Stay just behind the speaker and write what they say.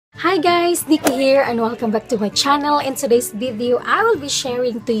Hi guys, Nikki here and welcome back to my channel. In today's video, I will be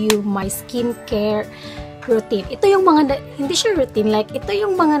sharing to you my skincare routine. Ito yung mga, hindi siya routine, like ito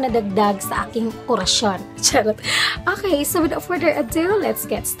yung mga nadagdag sa aking orasyon. Charot. Okay, so without further ado, let's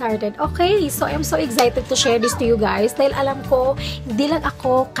get started. Okay, so I'm so excited to share this to you guys dahil alam ko, hindi lang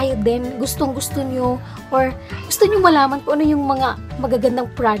ako, kayo din, gustong-gusto nyo or gusto nyo malaman kung ano yung mga magagandang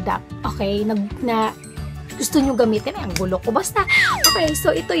product, okay, na gusto nyo gamitin. Ay, ang gulo ko. Basta, okay, so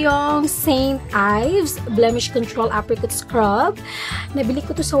ito yung St. Ives Blemish Control Apricot Scrub. Nabili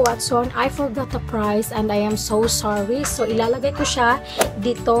ko to sa Watson. I forgot the price and I am so sorry. So, ilalagay ko siya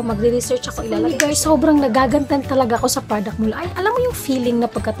dito. Magre-research ako ilalagay. Guys, sobrang nagagantan talaga ako sa product mo. Ay, alam mo yung feeling na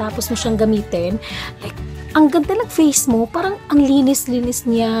pagkatapos mo siyang gamitin? Like, ang ganda ng face mo, parang ang linis-linis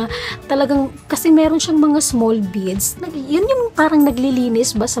niya. Talagang, kasi meron siyang mga small beads. Yun yung parang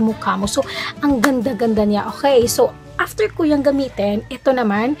naglilinis ba sa mukha mo. So, ang ganda-ganda niya. Okay, so, after ko yung gamitin, ito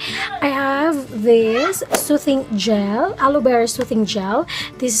naman, I have this soothing gel, aloe vera soothing gel.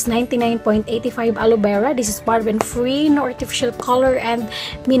 This is 99.85 aloe vera. This is paraben-free, no artificial color, and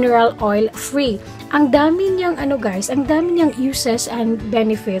mineral oil-free. Ang dami niyang, guys, ang dami niyang uses and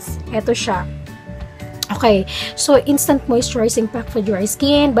benefits. Ito siya. Okay, so instant moisturizing pack for dry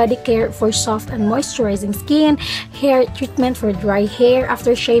skin, body care for soft and moisturizing skin, hair treatment for dry hair,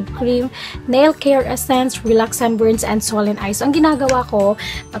 aftershave cream, nail care essence, relax sunburns, and swollen eyes. So, ang ginagawa ko,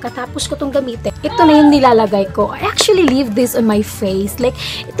 pagkatapos ko itong gamitin, ito na yung nilalagay ko. I actually leave this on my face. Like,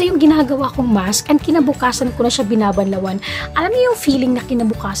 ito yung ginagawa kong mask, and kinabukasan ko na siya binabanlawan. Alam niyo yung feeling na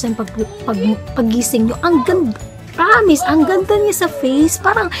kinabukasan paggising nyo, ang ganda, promise, ang ganda niya sa face,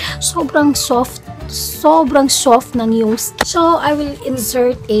 parang sobrang soft ng yung skin. So, I will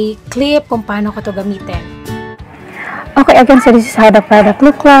insert a clip kung paano ko ito gamitin. Okay, again, so this is how the product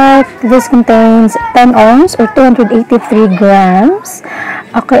look like. This contains 10 ounce or 283 grams.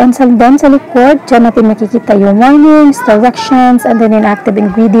 Okay, and sa likod, dyan natin makikita yung warnings, directions, and then yung active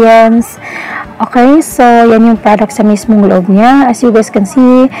ingredients. Okay, so yan yung product sa mismong loob niya. As you guys can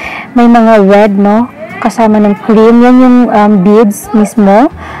see, may mga red, no? Kasama ng cream. Yan yung beads mismo.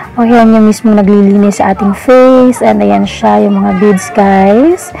 O yan yung mismo naglilinis sa ating face. And ayan siya, yung mga beads,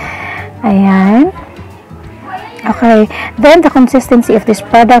 guys. Ayan. Okay. Then, the consistency of this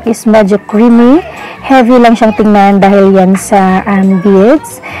product is medyo creamy. Heavy lang siyang tingnan dahil yan sa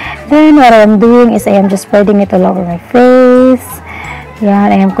beads. Then, what I'm doing is I am just spreading it all over my face. Yan.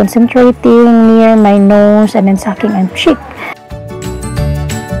 I am concentrating near my nose and then sucking and cheek.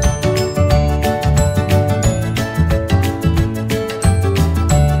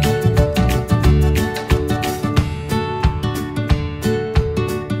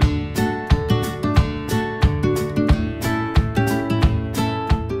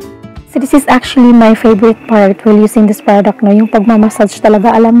 So this is actually my favorite part while using this product, no? Yung pagmamassage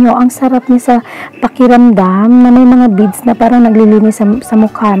talaga. Alam nyo, ang sarap niya sa pakiramdam na may mga beads na parang naglilinis sa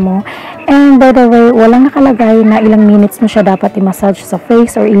mukha mo. And by the way, walang nakalagay na ilang minutes mo siya dapat i-massage sa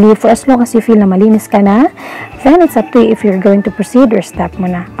face or i-leave for as long as you feel na malinis ka na. Then it's up to you if you're going to proceed or stop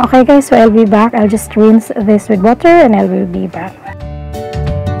mo na. Okay guys, so I'll be back. I'll just rinse this with water and I will be back.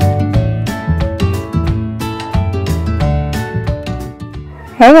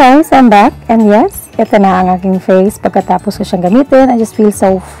 Hey guys, I'm back, and yes, ito na ang aking face pagkatapos ko siyang gamitin. I just feel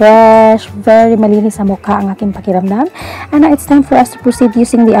so fresh, very malinis sa mukha ang aking pakiramdam. And now it's time for us to proceed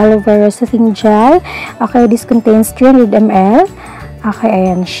using the aloe vera soothing gel. Okay, this contains 300 ml. Okay,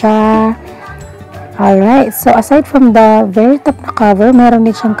 ayan siya. Alright, so aside from the very top na cover, meron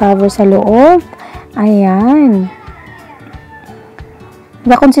din siyang cover sa loob. Ayan.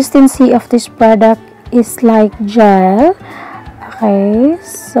 The consistency of this product is like gel. Okay,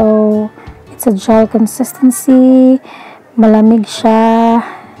 so it's a gel consistency, malamig siya,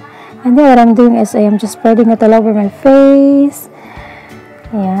 and then what I'm doing is I am just spreading it all over my face.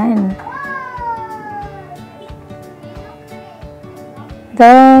 Ayan.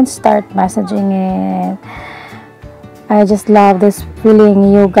 Then start massaging it. I just love this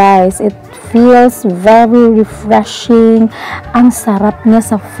feeling, you guys. It feels very refreshing. Ang sarap niya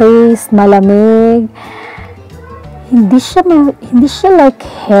sa face, malamig. Hindi siya like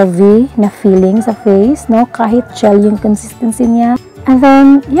heavy na feeling sa face, no? Kahit gel yung consistency niya. And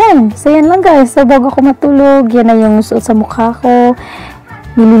then, yan. So, yan lang guys. So, bago ako matulog, yan na yung suot sa mukha ko.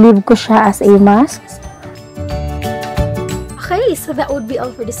 Nililive ko siya as a mask. Okay, so that would be all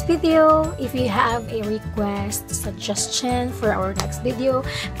for this video. If you have a request, suggestion for our next video,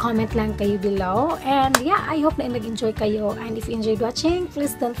 comment lang kayo below. And yeah, I hope na nag-enjoy kayo. And if you enjoyed watching,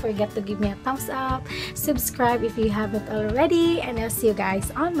 please don't forget to give me a thumbs up. Subscribe if you haven't already. And I'll see you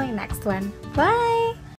guys on my next one. Bye!